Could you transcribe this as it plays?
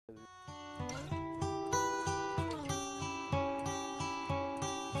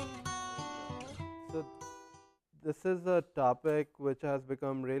This is a topic which has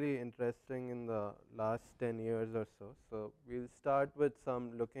become really interesting in the last 10 years or so. So we'll start with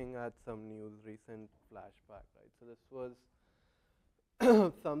some looking at some news, recent flashback, right? So this was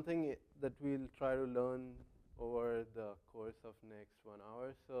something that we'll try to learn over the course of next 1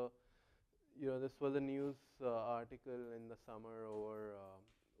 hour. So, this was a news article in the summer over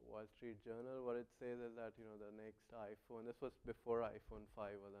Wall Street Journal. What it says is that, the next iPhone, this was before iPhone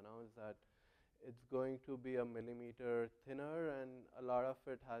 5 was announced, that it's going to be a millimeter thinner, and a lot of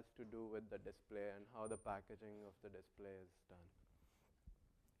it has to do with the display and how the packaging of the display is done.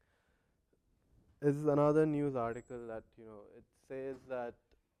 This is another news article that, it says that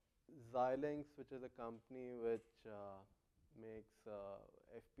Xilinx, which is a company which makes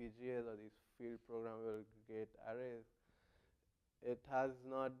FPGAs, or these field programmable gate arrays, it has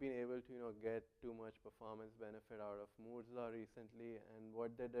not been able to get too much performance benefit out of Moore's law recently, and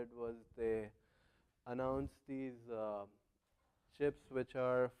what they did was they announced these chips, which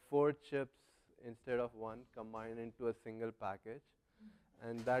are 4 chips instead of 1 combined into a single package,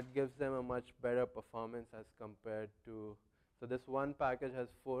 and that gives them a much better performance as compared to, so this one package has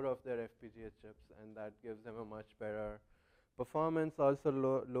 4 of their FPGA chips, and that gives them a much better performance, also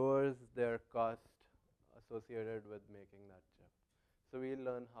lowers their cost associated with making that chip. So we'll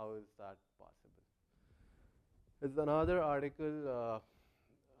learn how is that possible. There's another article.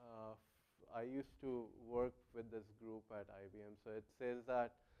 I used to work with this group at IBM. So it says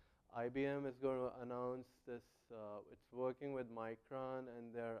that IBM is going to announce this. It's working with Micron,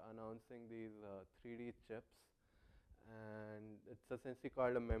 and they're announcing these 3D chips. And it's essentially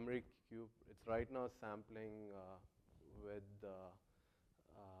called a memory cube. It's right now sampling with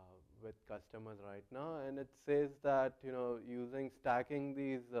with customers right now, and it says that using stacking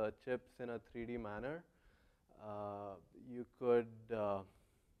these chips in a 3D manner, you could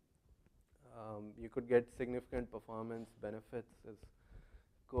get significant performance benefits. Is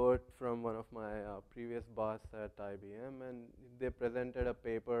quote from one of my previous boss at IBM, and they presented a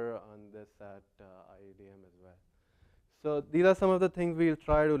paper on this at IEDM as well. So these are some of the things we'll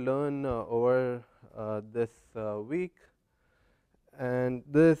try to learn over this week. And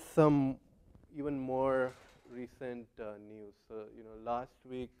there's some even more recent news. So, last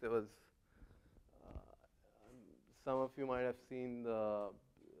week there was, some of you might have seen the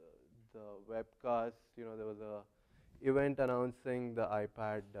webcast. There was a event announcing the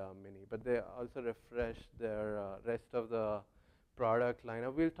iPad mini, but they also refreshed their rest of the product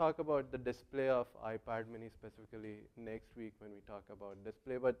lineup. We'll talk about the display of iPad mini specifically next week when we talk about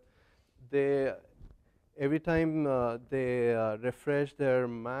display, but they every time they refresh their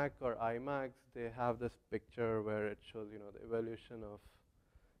Mac or iMacs, they have this picture where it shows, the evolution of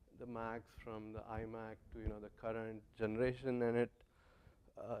the Macs from the iMac to, the current generation, and it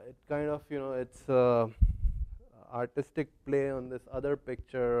kind of, it's artistic play on this other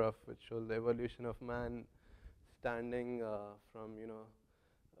picture of which shows the evolution of man standing from,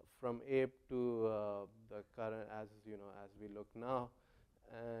 from ape to the current, as we look now,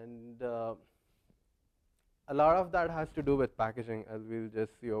 and a lot of that has to do with packaging, as we'll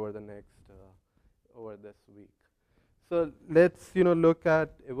just see over the next over this week. So let's look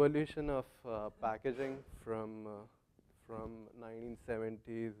at evolution of packaging from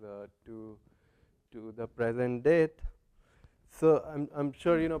 1970s to the present date. So I'm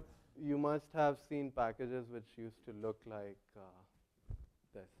sure you must have seen packages which used to look like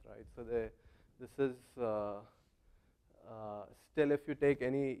this, right? So this is still, if you take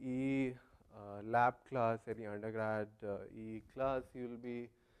any E lab class, any undergrad E class, you'll be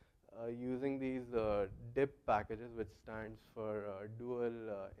using these DIP packages, which stands for dual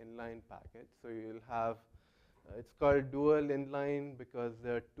inline package. So you'll have, it's called dual inline because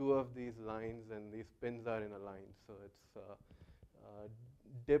there are 2 of these lines and these pins are in a line. So it's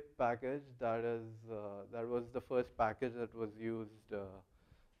DIP package. That was the first package that was used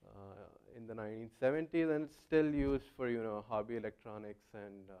in the 1970s, and it's still used for hobby electronics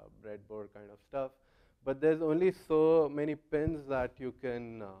and breadboard kind of stuff. But there's only so many pins that you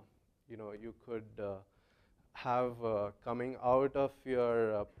can you could have coming out of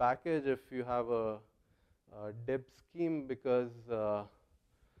your package if you have a DIP scheme, because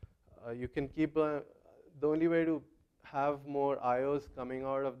you can keep the only way to have more IOs coming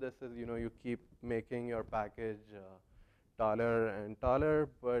out of this is you keep making your package taller and taller,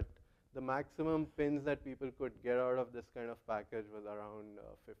 but the maximum pins that people could get out of this kind of package was around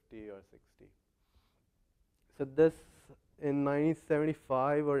 50 or 60. So this, in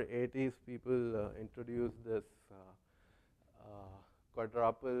 1975 or 80s, people introduced this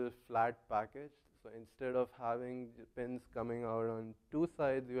quadruple flat package. So instead of having pins coming out on 2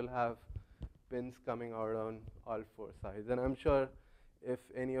 sides, you'll have pins coming out on all four sides. And I'm sure if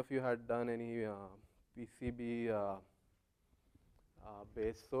any of you had done any PCB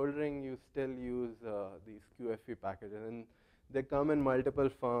based soldering, you still use these QFP packages. And they come in multiple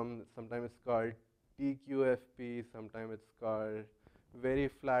forms. Sometimes it's called TQFP, sometimes it's called very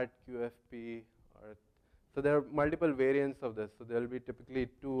flat QFP. So there are multiple variants of this. So there will be typically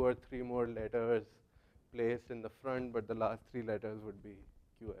 2 or 3 more letters placed in the front, but the last 3 letters would be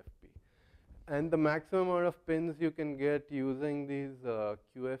QFP. And the maximum amount of pins you can get using these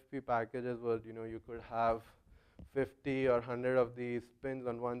QFP packages was, you could have 50 or 100 of these pins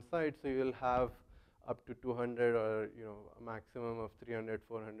on one side, so you'll have up to 200 or a maximum of 300,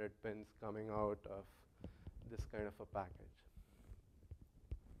 400 pins coming out of this kind of a package.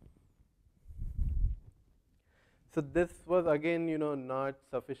 So this was again, not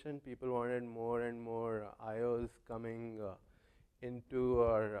sufficient. People wanted more and more IOs coming into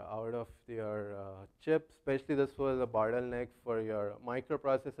or out of your chip. Especially this was a bottleneck for your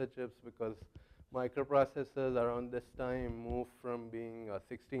microprocessor chips, because microprocessors around this time moved from being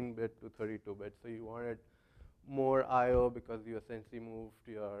 16-bit to 32-bit. So you wanted more IO because you essentially moved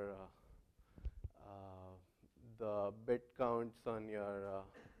your the bit counts on your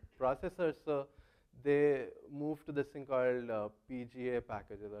processor. So they moved to this thing called PGA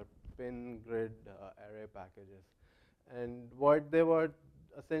packages, or pin grid array packages. And what they were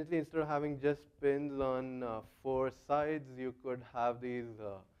essentially, instead of having just pins on 4 sides, you could have these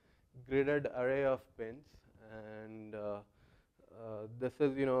gridded array of pins. And this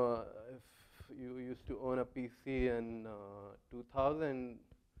is, if you used to own a PC in 2000,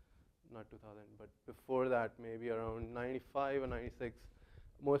 not 2000, but before that, maybe around 95 or 96,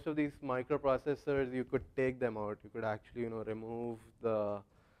 most of these microprocessors, you could take them out. You could actually, remove the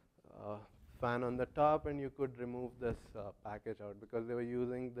fan on the top, and you could remove this package out, because they were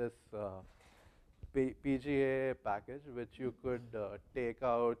using this PGA package, which you could take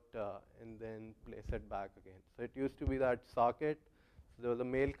out and then place it back again. So it used to be that socket. So there was a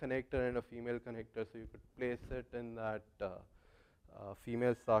male connector and a female connector, so you could place it in that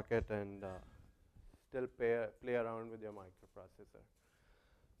female socket and still play around with your microprocessor.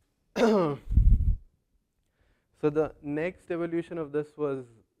 So the next evolution of this was,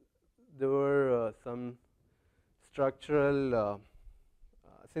 there were some structural,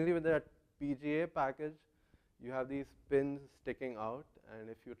 essentially with that PGA package, you have these pins sticking out, and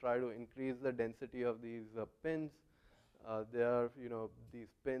if you try to increase the density of these pins, these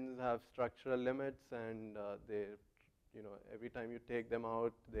pins have structural limits, and every time you take them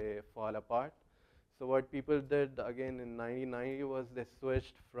out, they fall apart. So what people did again in 1990 was they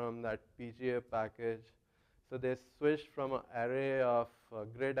switched from that PGA package. So they switched from an array of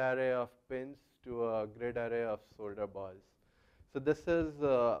grid array of pins to a grid array of solder balls. So this is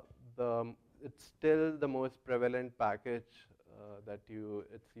it's still the most prevalent package it's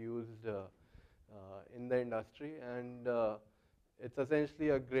used in the industry, and it's essentially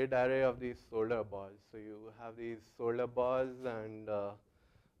a grid array of these solder balls. So you have these solder balls, and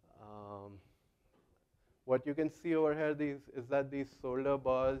what you can see over here is that these solder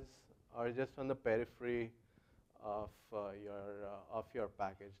balls are just on the periphery of your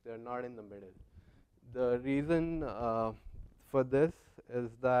package. They're not in the middle. The reason for this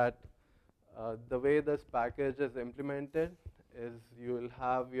is that the way this package is implemented is you will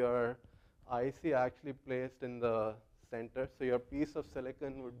have your IC actually placed in the center. So your piece of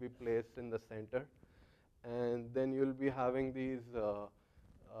silicon would be placed in the center, and then you'll be having these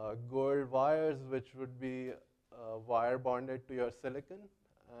gold wires, which would be wire bonded to your silicon,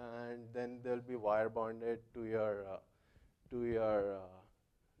 and then they'll be wire bonded to your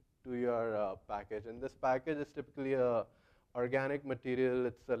package. And this package is typically a organic material.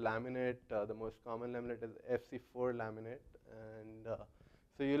 It's a laminate. The most common laminate is FC4 laminate, and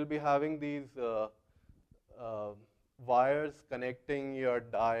so you'll be having these wires connecting your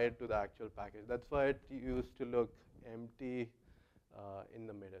die to the actual package. That's why it used to look empty in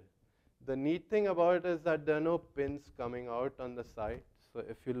the middle. The neat thing about it is that there are no pins coming out on the side. So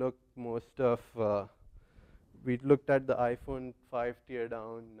if you look, we looked at the iPhone 5 tear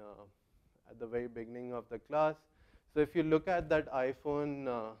down at the very beginning of the class. So if you look at that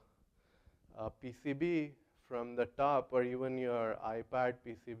iPhone PCB from the top, or even your iPad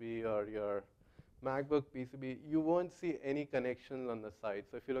PCB or your MacBook PCB, you won't see any connections on the side.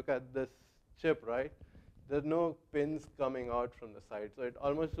 So if you look at this chip, right, there's no pins coming out from the side. So it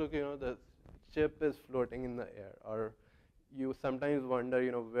almost looks, the chip is floating in the air, or you sometimes wonder,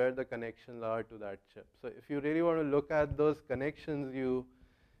 where the connections are to that chip. So if you really want to look at those connections, you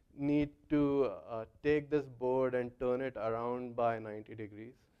need to take this board and turn it around by 90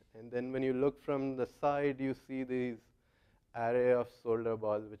 degrees. And And then when you look from the side, you see these array of solder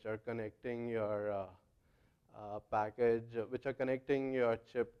balls which are connecting your package, which are connecting your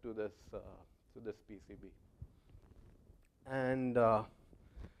chip to this PCB. And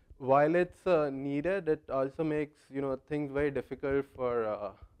while it's needed, it also makes things very difficult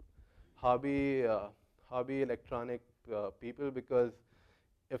for hobby hobby electronic people, because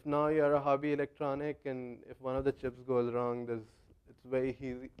if now you're a hobby electronic and if one of the chips goes wrong, it's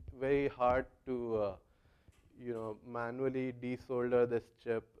very hard to manually desolder this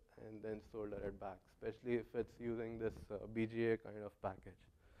chip and then solder it back, especially if it's using this BGA kind of package.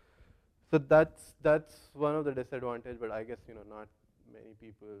 So that's one of the disadvantages, but I guess not many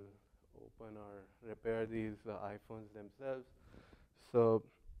people open or repair these iPhones themselves. So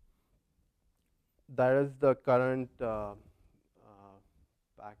that is the current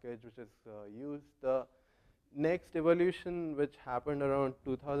package which is used. The next evolution which happened around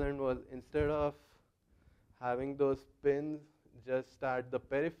 2000 was, instead of having those pins just at the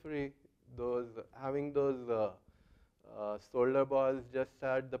periphery, having those solder balls just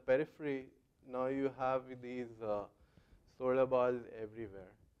at the periphery, now you have these solder balls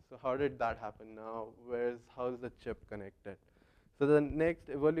everywhere. So how did that happen now? How's the chip connected? So the next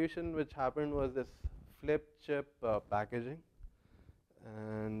evolution which happened was this flip chip packaging.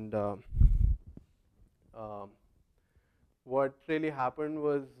 And um, what really happened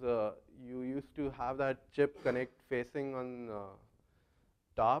was you used to have that chip connect facing on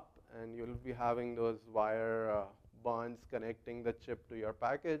top, and you'll be having those wire bonds connecting the chip to your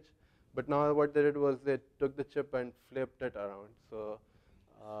package. But now what they did was they took the chip and flipped it around. So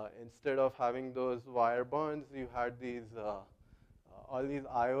instead of having those wire bonds, you had all these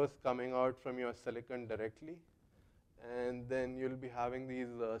IOs coming out from your silicon directly. And then you'll be having these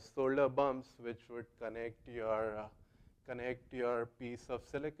solder bumps which would connect your piece of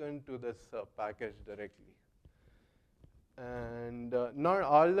silicon to this package directly. And not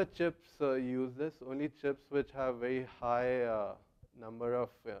all the chips use this. Only chips which have very high number of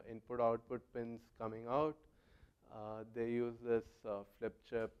input-output pins coming out, they use this flip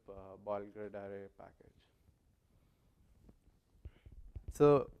chip ball grid array package.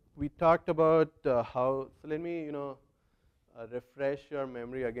 So we talked about so let me refresh your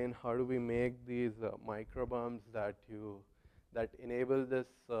memory again. How do we make these micro bumps that enable this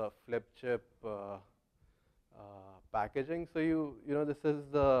flip chip packaging? So this is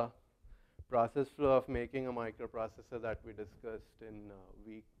the process flow of making a microprocessor that we discussed in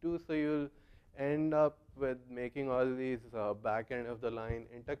week 2. So you'll end up with making all these back end of the line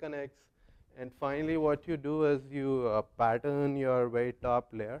interconnects. And finally, what you do is you pattern your very top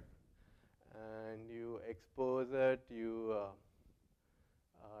layer, and you expose it, you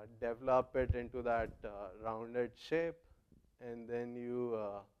develop it into that rounded shape, and then you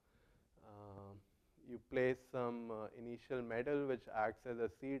place some initial metal which acts as a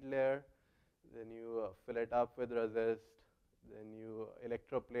seed layer. Then you fill it up with resist, then you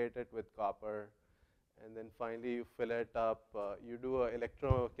electroplate it with copper, and then finally you fill it up. You do an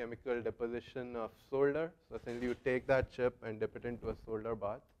electrochemical deposition of solder. So essentially you take that chip and dip it into a solder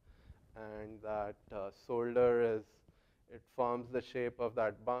bath, and that solder it forms the shape of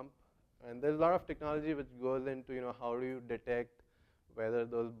that bump. And there's a lot of technology which goes into how do you detect whether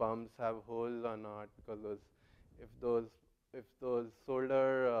those bumps have holes or not, because if those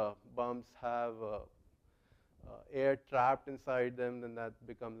solder bumps have air trapped inside them, then that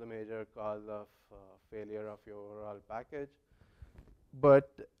becomes a major cause of failure of your overall package. But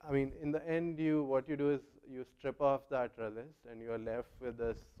I mean, in the end, what you do is you strip off that resist, and you are left with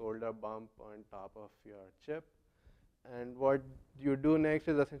this solder bump on top of your chip. And what you do next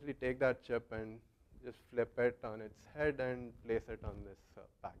is essentially take that chip and just flip it on its head and place it on this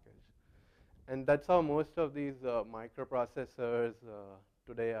package. And that's how most of these microprocessors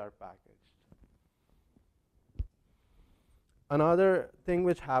today are packaged. Another thing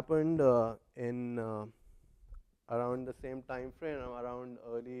which happened in around the same time frame, around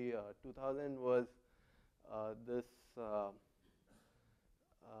early 2000, was this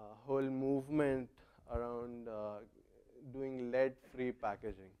whole movement around doing lead-free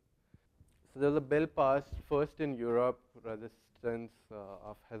packaging. So there was a bill passed first in Europe, Resistance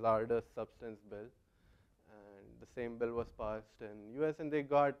of Hazardous Substance Bill, and the same bill was passed in US, and they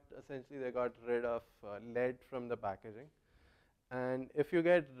got rid of lead from the packaging. And if you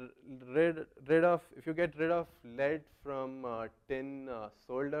get rid of lead from tin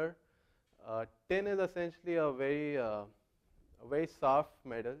solder, tin is essentially a very soft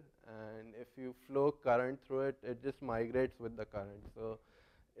metal, and if you flow current through it, it just migrates with the current. So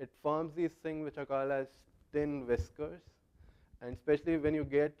it forms these things which are called as tin whiskers, And especially when you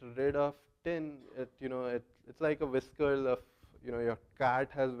get rid of tin, it's like a whisker of, your cat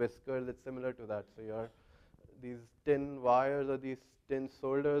has whiskers, it's similar to that. So these tin wires or these tin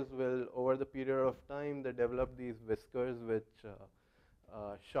solders will, over the period of time, they develop these whiskers which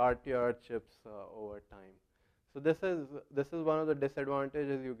short your chips over time. So this is one of the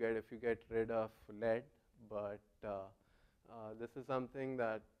disadvantages you get if you get rid of lead, but this is something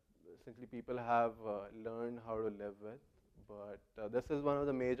that essentially people have learned how to live with. But this is one of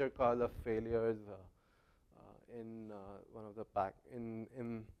the major cause of failures in one of the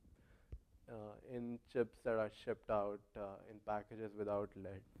in chips that are shipped out in packages without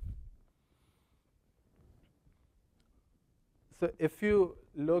lead. So if you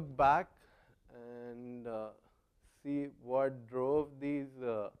look back and see what drove these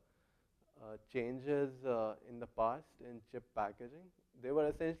changes in the past in chip packaging, they were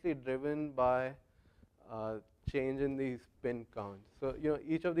essentially driven by change in these pin counts. So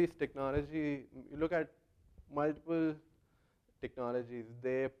each of these technology, you look at multiple technologies,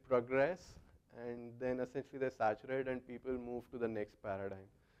 they progress and then essentially they saturate and people move to the next paradigm.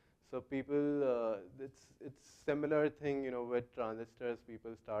 So people, it's similar thing, with transistors.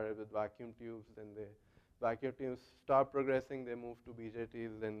 People started with vacuum tubes, then the vacuum tubes stopped progressing. They moved to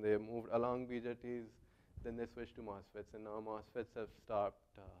BJTs, then they moved along BJTs, then they switched to MOSFETs, and now MOSFETs have stopped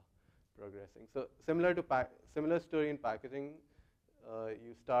progressing. So similar story in packaging.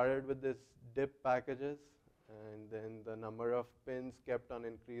 You started with this dip packages, and then the number of pins kept on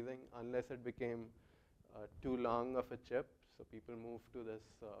increasing unless it became too long of a chip. So people moved to this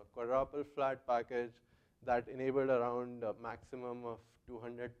quadruple flat package that enabled around a maximum of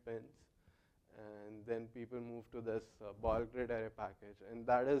 200 pins. And then people moved to this ball grid array package. And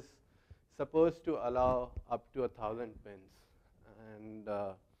that is supposed to allow up to 1,000 pins.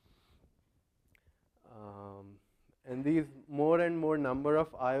 And these more and more number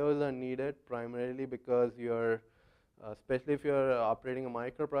of IOs are needed primarily because especially if you're operating a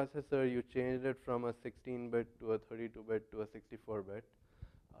microprocessor, you changed it from a 16-bit to a 32-bit to a 64-bit.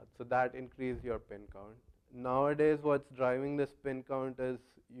 So that increased your pin count. Nowadays, what's driving this pin count is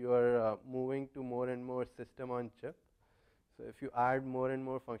you're moving to more and more system on chip. So if you add more and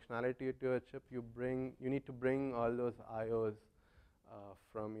more functionality to a chip, you need to bring all those IOs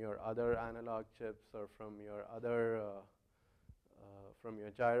from your other analog chips or from your other from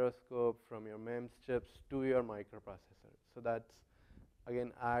your gyroscope, from your MEMS chips to your microprocessor. So that's,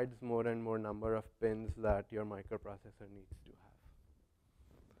 again, adds more and more number of pins that your microprocessor needs to have.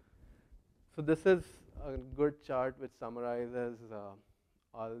 So this is a good chart which summarizes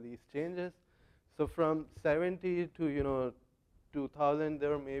all these changes. So from 70 to 2000, there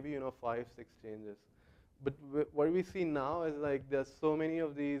were maybe 5, 6 changes. But what we see now is like there's so many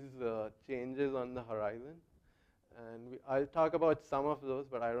of these changes on the horizon. And I'll talk about some of those,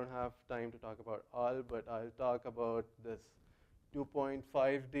 but I don't have time to talk about all. But I'll talk about this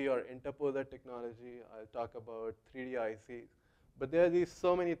 2.5D or interposer technology. I'll talk about 3D ICs. But there are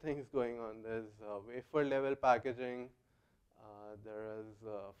so many things going on. There's wafer level packaging. There is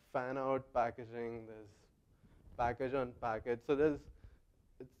fan-out packaging. There's package on package. So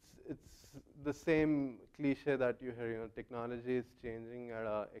it's the same cliche that you hear. Technology is changing at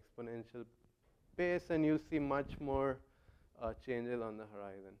an exponential pace, and you see much more changes on the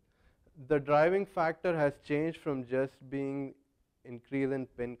horizon. The driving factor has changed from just being increase in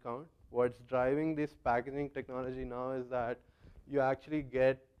pin count. What's driving this packaging technology now is that you actually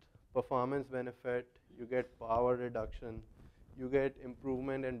get performance benefit, you get power reduction, you get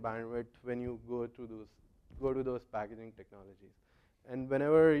improvement in bandwidth when you go to those packaging technologies. And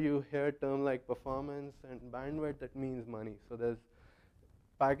whenever you hear a term like performance and bandwidth, that means money. So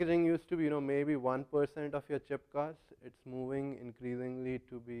packaging used to be, maybe 1% of your chip cost. It's moving increasingly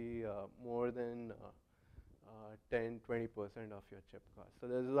to be more than 10, 20% of your chip cost. So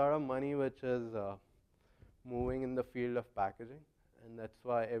there's a lot of money which is moving in the field of packaging, and that's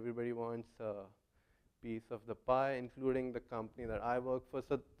why everybody wants a piece of the pie, including the company that I work for.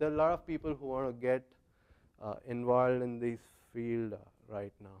 So there are a lot of people who want to get involved in this field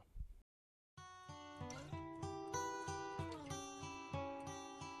right now.